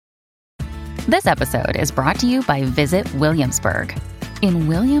This episode is brought to you by Visit Williamsburg. In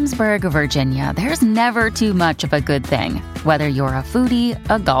Williamsburg, Virginia, there's never too much of a good thing. Whether you're a foodie,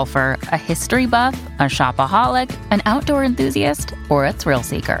 a golfer, a history buff, a shopaholic, an outdoor enthusiast, or a thrill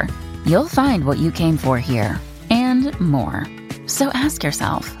seeker, you'll find what you came for here and more. So ask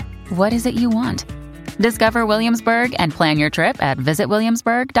yourself, what is it you want? Discover Williamsburg and plan your trip at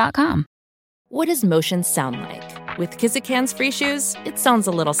visitwilliamsburg.com. What does motion sound like? With Kizikans free shoes, it sounds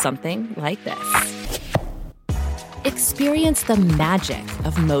a little something like this. Experience the magic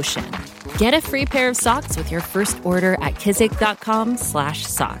of motion. Get a free pair of socks with your first order at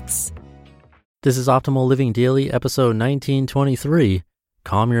kizik.com/socks. This is Optimal Living Daily, episode 1923,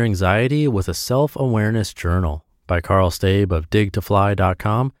 Calm Your Anxiety with a Self-Awareness Journal by Karl Staib of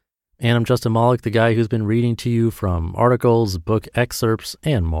digtofly.com. And I'm Justin Malik, the guy who's been reading to you from articles, book excerpts,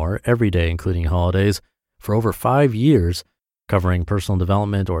 and more every day, including holidays, for over 5 years, covering personal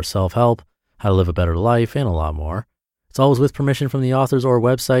development or self-help, how to live a better life, and a lot more. It's always with permission from the authors or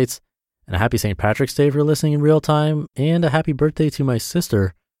websites. And a happy St. Patrick's Day for listening in real time, and a happy birthday to my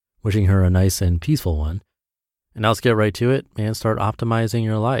sister, wishing her a nice and peaceful one. And now let's get right to it and start optimizing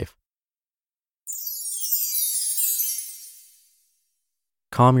your life.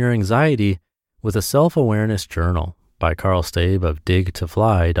 Calm Your Anxiety with a Self-Awareness Journal by Karl Staib of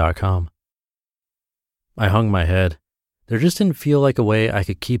digtofly.com. I hung my head. There just didn't feel like a way I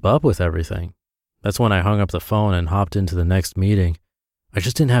could keep up with everything. That's when I hung up the phone and hopped into the next meeting. I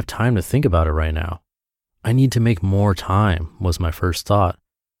just didn't have time to think about it right now. I need to make more time, was my first thought.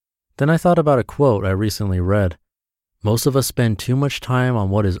 Then I thought about a quote I recently read. Most of us spend too much time on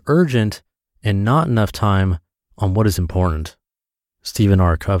what is urgent and not enough time on what is important. Stephen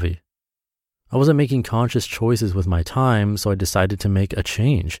R. Covey. I wasn't making conscious choices with my time, so I decided to make a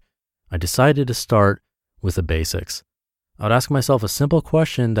change. I decided to start with the basics. I would ask myself a simple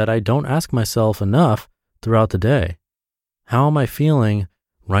question that I don't ask myself enough throughout the day. How am I feeling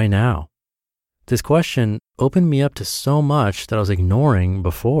right now? This question opened me up to so much that I was ignoring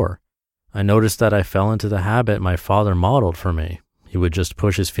before. I noticed that I fell into the habit my father modeled for me. He would just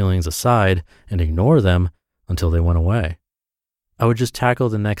push his feelings aside and ignore them until they went away. I would just tackle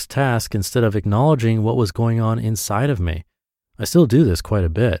the next task instead of acknowledging what was going on inside of me. I still do this quite a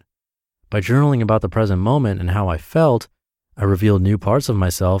bit. By journaling about the present moment and how I felt, I revealed new parts of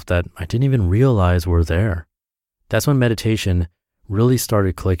myself that I didn't even realize were there. That's when meditation really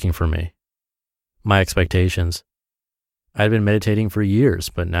started clicking for me. My expectations. I had been meditating for years,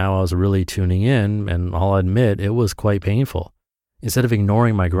 but now I was really tuning in, and I'll admit it was quite painful. Instead of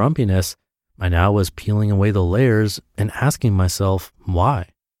ignoring my grumpiness, I now was peeling away the layers and asking myself, why?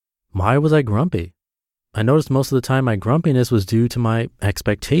 Why was I grumpy? I noticed most of the time my grumpiness was due to my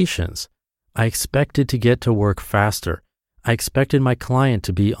expectations. I expected to get to work faster. I expected my client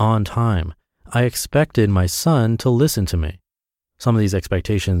to be on time. I expected my son to listen to me. Some of these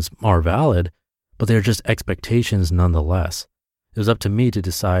expectations are valid, but they're just expectations nonetheless. It was up to me to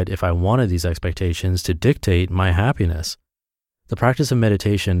decide if I wanted these expectations to dictate my happiness. The practice of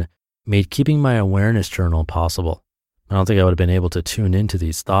meditation made keeping my awareness journal possible. I don't think I would have been able to tune into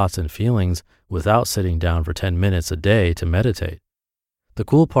these thoughts and feelings without sitting down for 10 minutes a day to meditate. The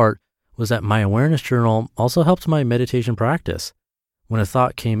cool part was that my awareness journal also helped my meditation practice. When a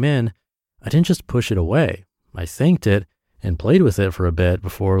thought came in, I didn't just push it away. I thanked it and played with it for a bit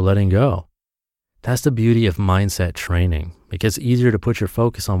before letting go. That's the beauty of mindset training. It gets easier to put your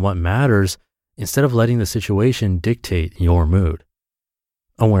focus on what matters instead of letting the situation dictate your mood.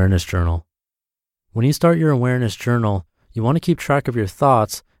 Awareness journal. When you start your awareness journal, you want to keep track of your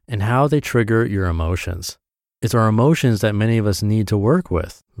thoughts and how they trigger your emotions. It's our emotions that many of us need to work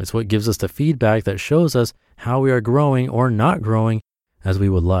with. It's what gives us the feedback that shows us how we are growing or not growing as we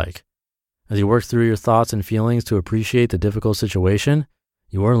would like. As you work through your thoughts and feelings to appreciate the difficult situation,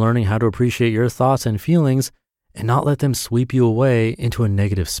 you are learning how to appreciate your thoughts and feelings and not let them sweep you away into a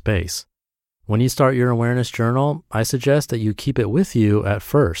negative space. When you start your awareness journal, I suggest that you keep it with you at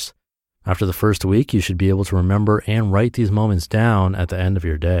first. After the first week, you should be able to remember and write these moments down at the end of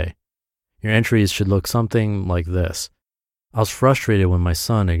your day. Your entries should look something like this. I was frustrated when my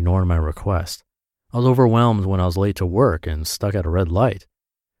son ignored my request. I was overwhelmed when I was late to work and stuck at a red light.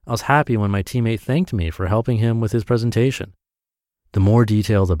 I was happy when my teammate thanked me for helping him with his presentation. The more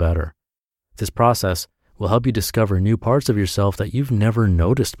detail, the better. This process will help you discover new parts of yourself that you've never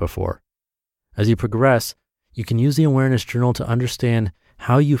noticed before. As you progress, you can use the awareness journal to understand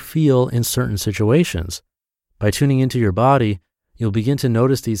how you feel in certain situations. By tuning into your body, you'll begin to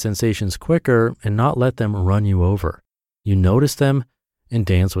notice these sensations quicker and not let them run you over. You notice them and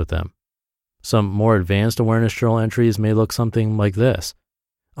dance with them. Some more advanced awareness journal entries may look something like this.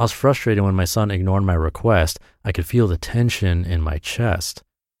 I was frustrated when my son ignored my request. I could feel the tension in my chest.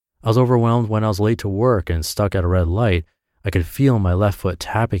 I was overwhelmed when I was late to work and stuck at a red light. I could feel my left foot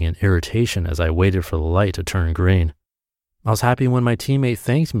tapping in irritation as I waited for the light to turn green. I was happy when my teammate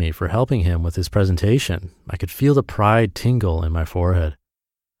thanked me for helping him with his presentation. I could feel the pride tingle in my forehead.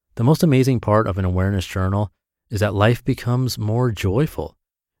 The most amazing part of an awareness journal is that life becomes more joyful.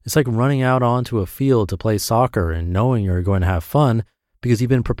 It's like running out onto a field to play soccer and knowing you're going to have fun because you've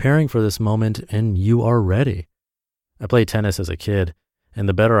been preparing for this moment and you are ready. I played tennis as a kid, and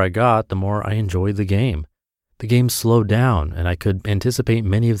the better I got, the more I enjoyed the game. The game slowed down, and I could anticipate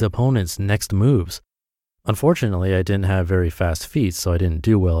many of the opponent's next moves. Unfortunately, I didn't have very fast feet, so I didn't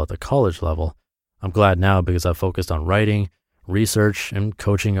do well at the college level. I'm glad now because I've focused on writing, research, and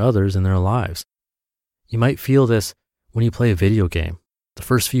coaching others in their lives. You might feel this when you play a video game. The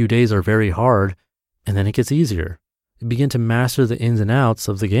first few days are very hard, and then it gets easier. You begin to master the ins and outs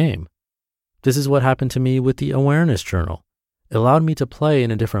of the game. This is what happened to me with the awareness journal. It allowed me to play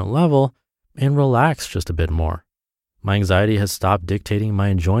in a different level and relax just a bit more. My anxiety has stopped dictating my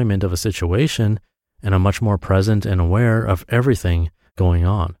enjoyment of a situation, and I'm much more present and aware of everything going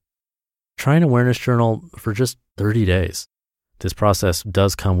on. Try an awareness journal for just 30 days. This process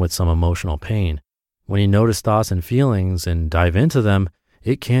does come with some emotional pain. When you notice thoughts and feelings and dive into them,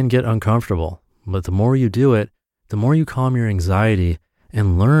 it can get uncomfortable. But the more you do it, the more you calm your anxiety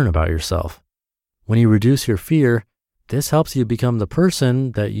and learn about yourself. When you reduce your fear, this helps you become the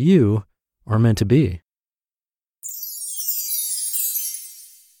person that you are meant to be.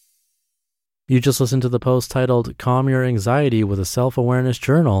 You just listened to the post titled Calm Your Anxiety with a Self-Awareness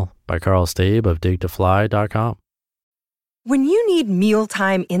Journal by Karl Staib of digtofly.com. When you need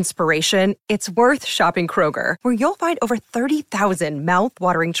mealtime inspiration, it's worth shopping Kroger, where you'll find over 30,000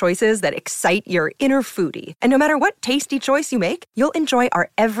 mouth-watering choices that excite your inner foodie. And no matter what tasty choice you make, you'll enjoy our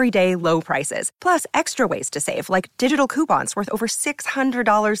everyday low prices, plus extra ways to save, like digital coupons worth over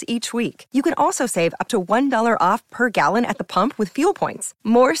 $600 each week. You can also save up to $1 off per gallon at the pump with fuel points.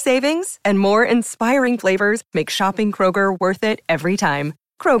 More savings and more inspiring flavors make shopping Kroger worth it every time.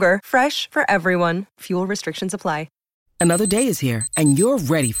 Kroger, fresh for everyone. Fuel restrictions apply. Another day is here, and you're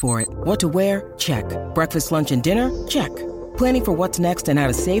ready for it. What to wear? Check. Breakfast, lunch, and dinner? Check. Planning for what's next and how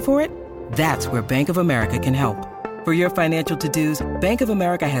to save for it? That's where Bank of America can help. For your financial to-dos, Bank of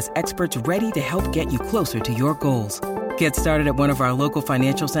America has experts ready to help get you closer to your goals. Get started at one of our local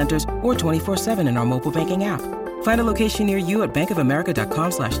financial centers or 24/7 in our mobile banking app. Find a location near you at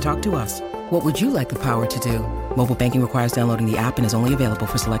bankofamerica.com/talktous. What would you like the power to do? Mobile banking requires downloading the app and is only available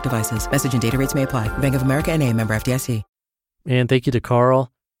for select devices. Message and data rates may apply. Bank of America N.A., member FDIC. And thank you to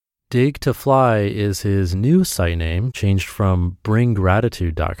Karl. Dig to Fly is his new site name, changed from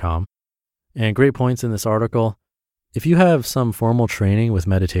bringgratitude.com. And great points in this article. If you have some formal training with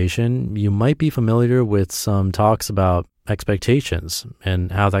meditation, you might be familiar with some talks about expectations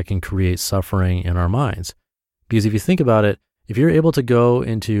and how that can create suffering in our minds. Because if you think about it, if you're able to go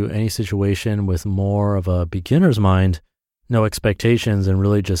into any situation with more of a beginner's mind, no expectations, and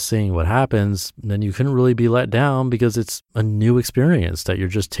really just seeing what happens, then you couldn't really be let down because it's a new experience that you're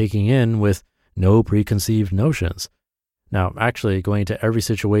just taking in with no preconceived notions. Now, actually, going into every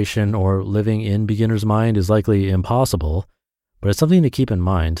situation or living in beginner's mind is likely impossible, but it's something to keep in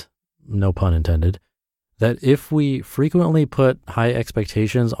mind, no pun intended, that if we frequently put high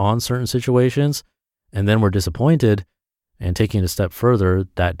expectations on certain situations and then we're disappointed, and taking it a step further,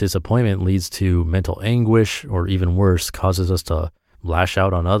 that disappointment leads to mental anguish, or even worse, causes us to lash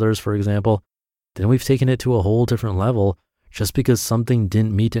out on others, for example, then we've taken it to a whole different level just because something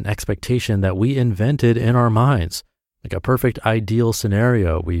didn't meet an expectation that we invented in our minds, like a perfect ideal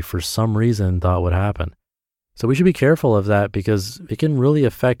scenario we for some reason thought would happen. So we should be careful of that because it can really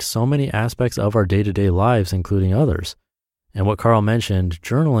affect so many aspects of our day-to-day lives, including others. And what Karl mentioned,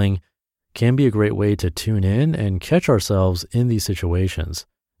 journaling, can be a great way to tune in and catch ourselves in these situations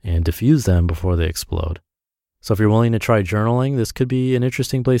and diffuse them before they explode. So if you're willing to try journaling, this could be an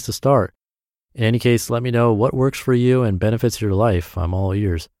interesting place to start. In any case, let me know what works for you and benefits your life. I'm all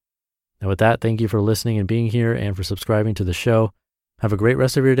ears. And with that, thank you for listening and being here and for subscribing to the show. Have a great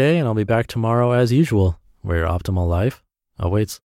rest of your day, and I'll be back tomorrow as usual, where your optimal life awaits.